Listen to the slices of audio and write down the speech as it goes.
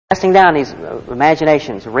casting down these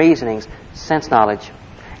imaginations, reasonings, sense knowledge,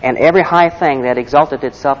 and every high thing that exalted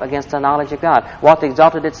itself against the knowledge of God. What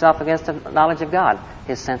exalted itself against the knowledge of God?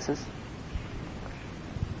 His senses.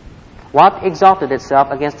 What exalted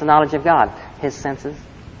itself against the knowledge of God? His senses.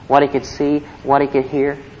 What he could see, what he could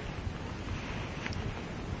hear.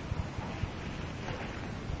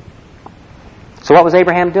 So what was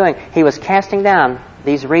Abraham doing? He was casting down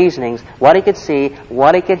these reasonings, what he could see,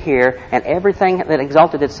 what he could hear, and everything that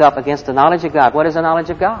exalted itself against the knowledge of God. What is the knowledge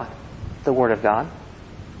of God? The Word of God.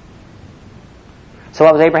 So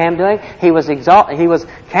what was Abraham doing? He was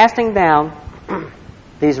casting down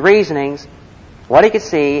these reasonings, what he could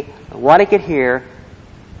see, what he could hear,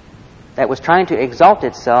 that was trying to exalt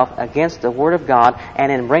itself against the Word of God,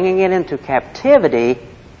 and in bringing it into captivity,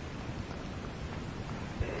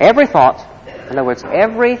 every thought, in other words,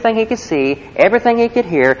 everything he could see, everything he could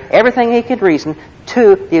hear, everything he could reason,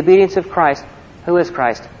 to the obedience of Christ. Who is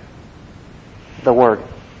Christ? The Word.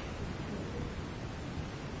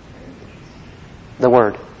 The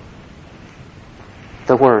Word.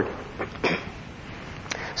 The Word.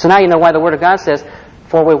 So now you know why the Word of God says,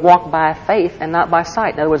 for we walk by faith and not by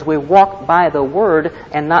sight. In other words, we walk by the Word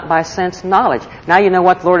and not by sense knowledge. Now you know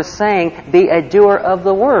what the Lord is saying, be a doer of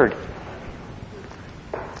the Word.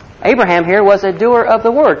 Abraham here was a doer of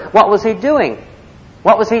the Word. What was he doing?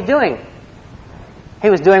 What was he doing?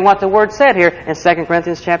 He was doing what the Word said here in 2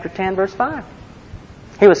 Corinthians chapter 10, verse 5.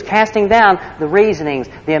 He was casting down the reasonings,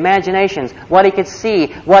 the imaginations, what he could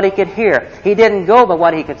see, what he could hear. He didn't go by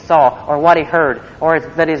what he could saw, or what he heard, or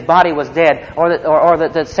that his body was dead, or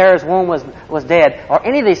that Sarah's womb was dead, or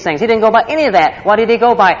any of these things. He didn't go by any of that. What did he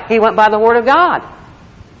go by? He went by the Word of God.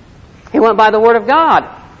 He went by the Word of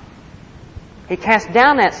God. He cast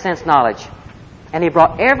down that sense knowledge, and he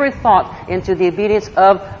brought every thought into the obedience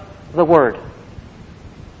of the Word.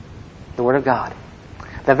 The Word of God.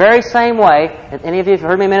 The very same way, and any of you have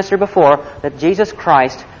heard me minister before, that Jesus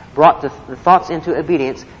Christ brought the thoughts into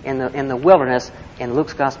obedience in the wilderness in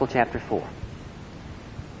Luke's Gospel chapter 4.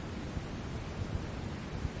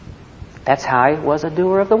 That's how he was a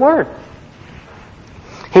doer of the Word.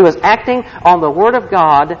 He was acting on the Word of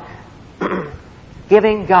God,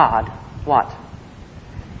 giving God what?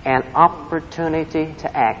 An opportunity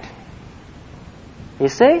to act. You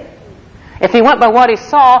see? If he went by what he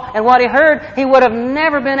saw and what he heard, he would have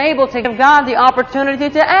never been able to give God the opportunity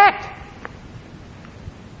to act.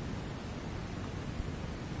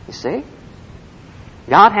 You see?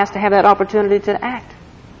 God has to have that opportunity to act.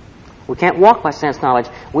 We can't walk by sense knowledge.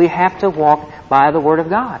 We have to walk by the Word of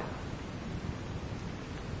God.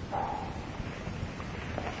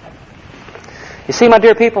 You see, my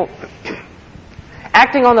dear people,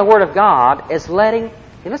 acting on the Word of God is letting...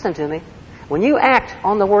 You listen to me. When you act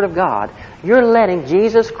on the Word of God, you're letting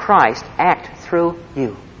Jesus Christ act through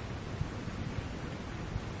you.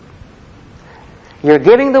 You're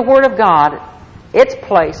giving the Word of God its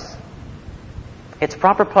place, its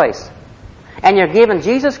proper place. And you're giving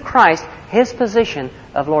Jesus Christ His position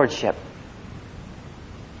of lordship.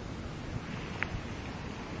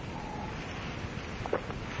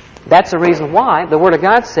 That's the reason why the Word of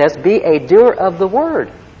God says, be a doer of the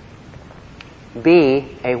Word.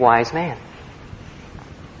 Be a wise man.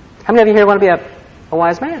 How many of you here want to be a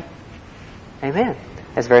wise man? Amen.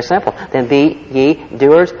 It's very simple. Then be ye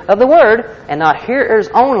doers of the Word, and not hearers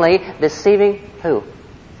only, deceiving who?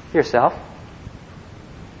 Yourself.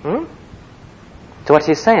 So what's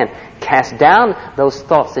he saying? Cast down those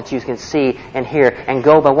thoughts that you can see and hear, and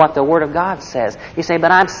go by what the Word of God says. You say,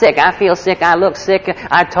 but I'm sick, I feel sick, I look sick,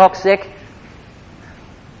 I talk sick.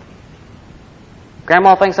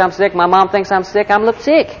 Grandma thinks I'm sick, my mom thinks I'm sick, I'm look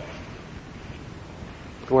sick.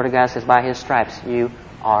 The Word of God says, by His stripes you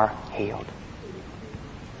are healed.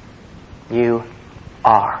 You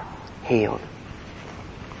are healed.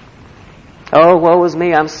 Oh, woe is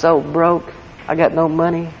me, I'm so broke. I got no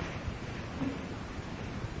money.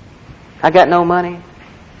 I got no money.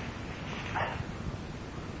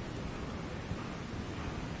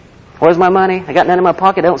 Where's my money? I got none in my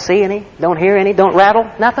pocket. Don't see any. Don't hear any. Don't rattle.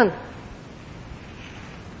 Nothing.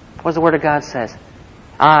 What does the Word of God says?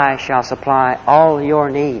 I shall supply all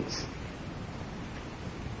your needs.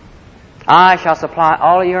 I shall supply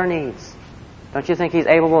all your needs. Don't you think He's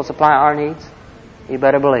able to supply our needs? You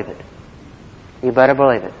better believe it. You better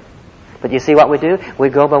believe it. But you see what we do? We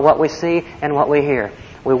go by what we see and what we hear.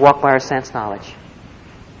 We walk by our sense knowledge.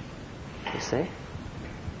 You see?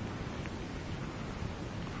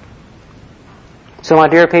 So my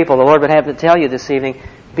dear people, the Lord would have to tell you this evening,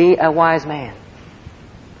 be a wise man.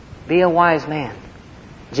 Be a wise man.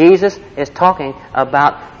 Jesus is talking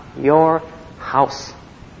about your house.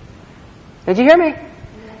 Did you hear me?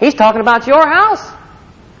 He's talking about your house.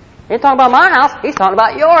 He ain't talking about my house. He's talking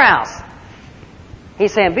about your house.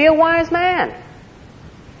 He's saying, be a wise man.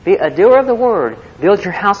 Be a doer of the word. Build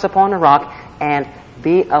your house upon the rock and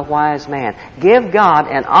be a wise man. Give God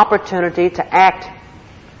an opportunity to act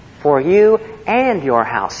for you and your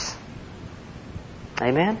house.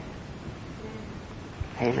 Amen?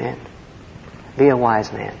 Amen. Be a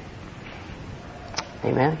wise man.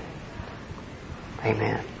 Amen?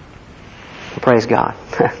 Amen. Praise God.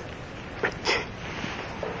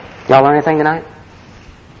 Y'all learn anything tonight?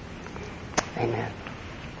 Amen.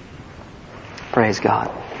 Praise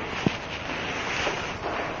God.